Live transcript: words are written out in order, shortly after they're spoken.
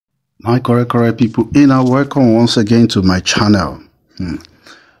My correct people, welcome once again to my channel.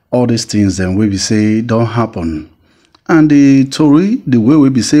 All these things then we be say don't happen, and the story, the way we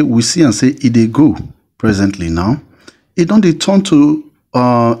be say we see and say it they go presently now. It don't they turn to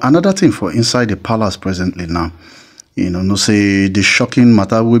another thing for inside the palace presently now. No say the shocking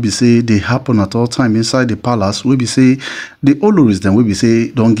matter we be say they happen at all time inside the palace. We be say the Oloris then we be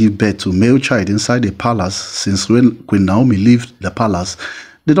say don't give birth to male child inside the palace since when Queen Naomi left the palace.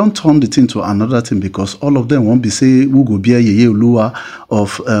 They don't turn the thing to another thing because all of them won't be say who go be a Yeye Oluwa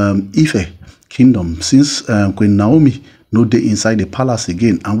of Ife kingdom since Queen Naomi no dey inside the palace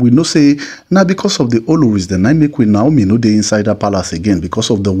again. And we know say now because of the Oloris then I make Queen Naomi no dey inside the palace again because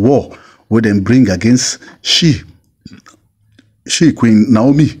of the war where them bring against she Queen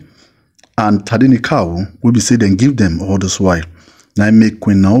Naomi and Tadini Cow will be say then give them all this while. Now make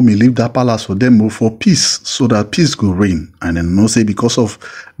Queen Naomi leave that palace for them for peace, so that peace go reign. And then no say because of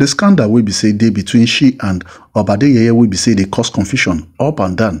the scandal we be say they between she and Obadeye we be say they cause confusion up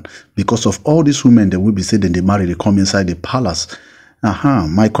and down because of all these women that we be say then they marry, they come inside the palace.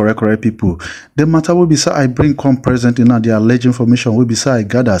 My correct people. The matter will be say I bring come present in the alleged information will be say I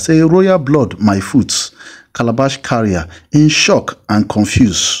gather say royal blood my foot, calabash carrier in shock and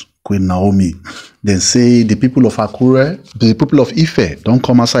confused Queen Naomi. Then say the people of Akure, the people of Ife don't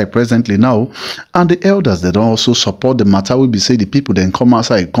come outside presently now, and the elders they don't also support the matter. Will be say the people then come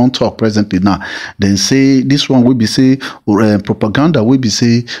outside can't talk presently now. Then say this one will be say propaganda will be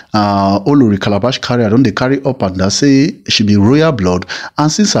say Olori calabash carrier don't they carry up and they say she be royal blood,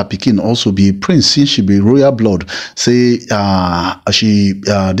 and since her pikin also be a prince, since she be royal blood, say this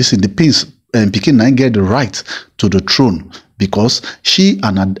is the prince and pikin now get the right to the throne. Because she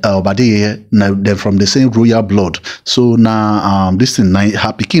and Obadeye they're from the same royal blood, so now this thing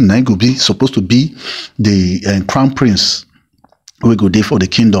her pikin now go be supposed to be the crown prince. We go there for the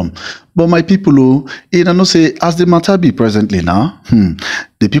kingdom. But my people, I don't say as the matter be presently now,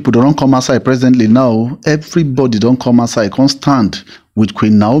 the people don't come outside presently now. Everybody don't come outside, can't stand with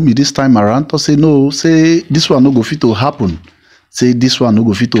Queen Naomi this time around to say no, say this one no go fit to happen. Say this one no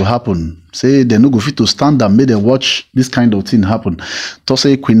go fit to happen. Say they no go fit to stand and make them watch this kind of thing happen. To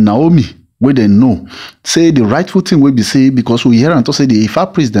say Queen Naomi, where they know. Say the rightful thing will be say because we hear and to say the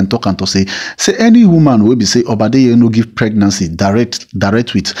Ifa priest then talk and to say any woman will be say Obadeye no give pregnancy direct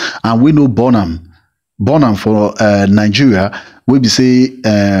with, and we know born am for Nigeria. We be say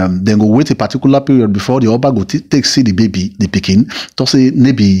then go wait a particular period before the Oba go take see the baby, the pikin. To say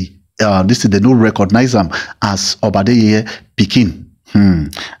maybe this is they no recognize them as Obadeye pikin.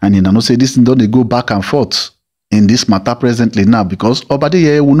 And you know say this don't they go back and forth in this matter presently now because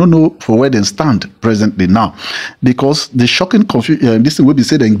Obadeye will not know for where they stand presently now because the shocking confusion this thing will be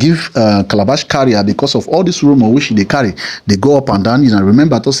said and give calabash carrier because of all this rumor which they carry, they go up and down.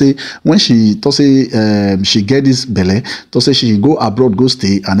 Remember to say when she she get this belly to say she go abroad, go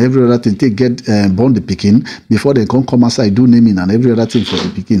stay, and every other thing take get born the pikin before they come outside do naming and every other thing for the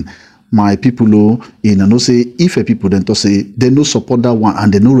pikin. My people no say if a people then to say they no support that one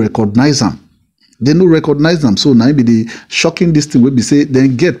and they no recognize them. They no recognize them. So now be the shocking this thing will be say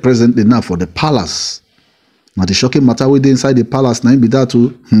then get presently now for the palace. Now the shocking matter with inside the palace now be that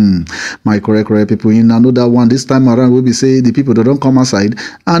too. My correct people in another one this time around will be say the people that don't come outside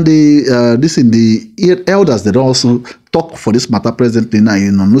and this in the elders they don't also talk for this matter presently now.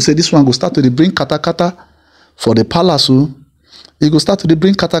 No say this one go start to bring kata for the palace. He go start to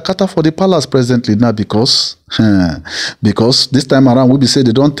bring kata for the palace presently now because this time around we be say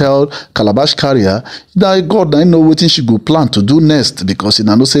they don't tell calabash carrier that God I know what she go plan to do next because you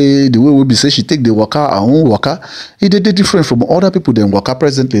know say the way we be say she take the waka her own waka it dey different from other people than waka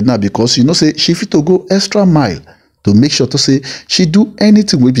presently now because you know say she fit to go extra mile to make sure to say she do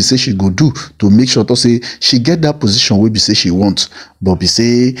anything we be say she go do to make sure to say she get that position we be say she wants. But be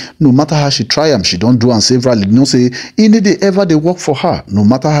say no matter how she try am, she don't do and severally. You know say any day ever they work for her. No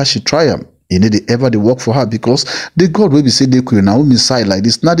matter how she try am, any day ever they work for her because the God will be say they Queen Naomi side like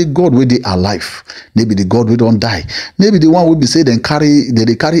this. Not the God where they alive. Maybe the God we don't die. Maybe the one will be say they carry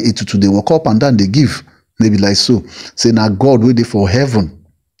it to they walk up and down they give. Maybe like so. Say now God where they for heaven.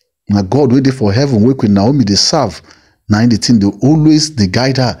 Now God waiting for heaven where Queen Naomi they serve. Now the thing they always they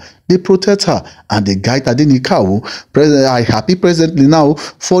guide her, they protect her, and they guide her. Then I happy presently now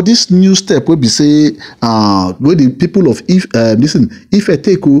for this new step where we say where the people of if I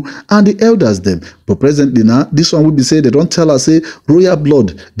take and the elders them. But presently now this one will be say they don't tell us say royal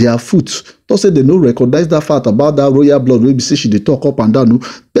blood their foot. Don't say they no recognize that fact about that royal blood. We be say she they talk up and down. No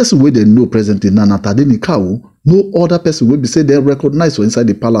person where they know presently now Tadini Cow No other person will be say they recognize for inside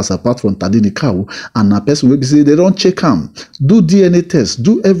the palace apart from Tadenikawo, and a person will be say they don't check am, do DNA test,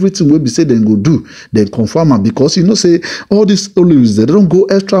 do everything will be say they go do, then confirm am, because you know say all these Oloris they don't go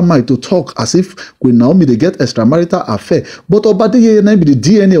extra mile to talk as if Queen Naomi they get extramarital affair, but Obadeye na be the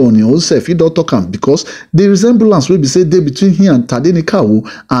DNA on your own self, you don't talk am, because the resemblance will be say they between him and Tadenikawo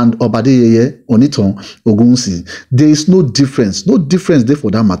and Obadeye Oniton Ogunwusi. There is no difference there for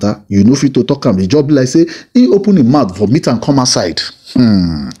that matter. You know fit to talk am, the job be like say he open him mouth for meet and come aside.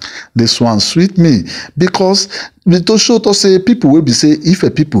 This one sweet me, because to show to say people will be say if a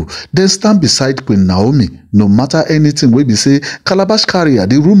people they stand beside Queen Naomi, no matter anything will be say Calabash carrier,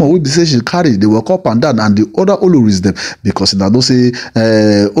 the rumor will be say she carry, they walk up and down, and the other Oloris them, because now don't say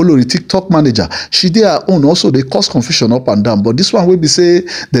Olori TikTok manager, she their own also they cause confusion up and down, but this one will be say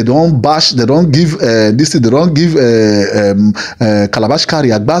they don't bash, they don't give this thing, they don't give Calabash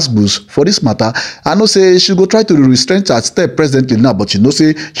carrier bass boost for this matter. I know say she go try to restrain her step presently now, but you know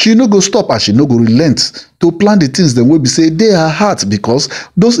say she no go stop and she no go relent to plan the things them will be say they are hard, because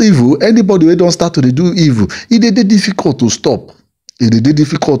those evil, anybody wey don't start to do evil, it is difficult to stop. It is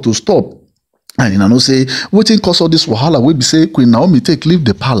difficult to stop. And you know say wetin cause all this wahala wey be say Queen Naomi take leave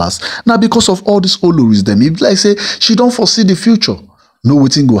the palace now because of all these Oloris them. If like say she don't foresee the future, no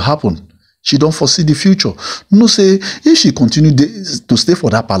wetin go happen. She don't foresee the future. No say if she continue to stay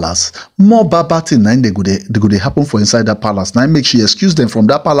for that palace, more bad thing now they go happen for inside that palace. Now make she excuse them from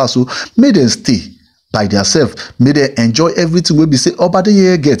that palace, so may them stay by themselves, may they enjoy everything wey be say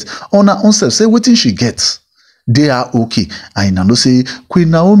Obadeye get on her own self. Say wetin she gets, they are okay. And I know say Queen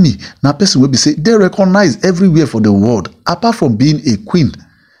Naomi na person wey be say they recognize everywhere for the world, apart from being a queen.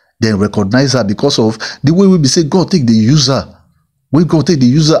 They recognize her because of the way we be say God take the user. We go take the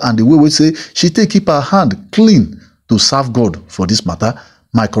user, and the way we say she take keep her hand clean to serve God for this matter.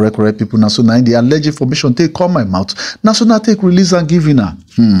 My correct people, now so now the alleged information take come my mouth. Now so now take release and giving her.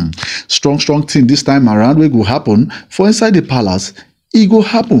 Strong thing this time around will go happen for inside the palace. It go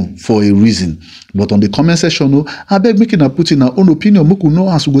happen for a reason. But on the comment section, I beg making a put in our own opinion. Moku know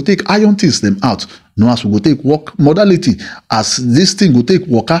as we go take iron things them out. No as we go take work modality as this thing go take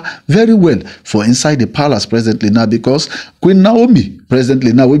worker very well for inside the palace presently now, because Queen Naomi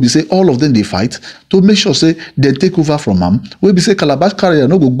presently now we be say all of them they fight to make sure say they take over from am. We be say Calabash carrier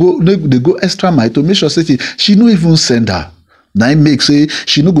no they go extra mile to make sure say she no even send her. Now it makes say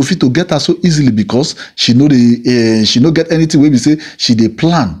she no go fit to get her so easily, because she no get anything wey be say she dey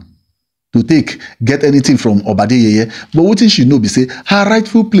plan to get anything from Obadeye. But wetin she know be say her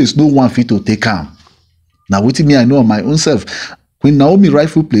rightful place no one fit to take am. Now wetin me I know on my own self, Queen Naomi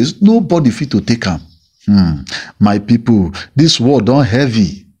rightful place nobody fit to take am. My people, this world don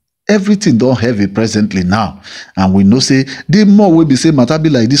heavy. Everything don heavy presently now, and we know say the more we be say matter be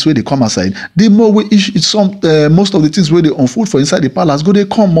like this way they come aside, the more we most of the things where they unfold for inside the palace go they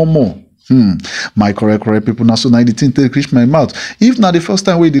come more. My correct people, now so now the thing take reach my mouth. If now the first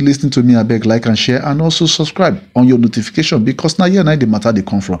time they listen to me, I beg like and share, and also subscribe on your notification, because now here now the matter they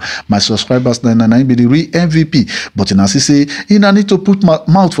come from. My subscribers now be the real MVP, but in as say I need to put my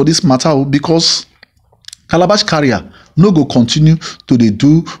mouth for this matter, because Calabash carrier no go continue to dey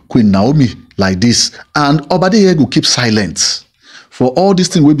do Queen Naomi like this, and Obadeye go keep silent for all these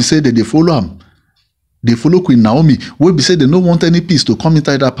things wey be say that they follow am. They follow Queen Naomi wey be say they no want any peace to come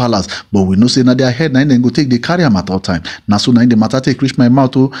inside that palace, but we know say na their head na dem go take dey carry am at all time. Na so na the matter take reach my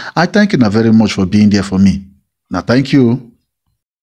mouth. I thank you very much for being there for me. Now thank you.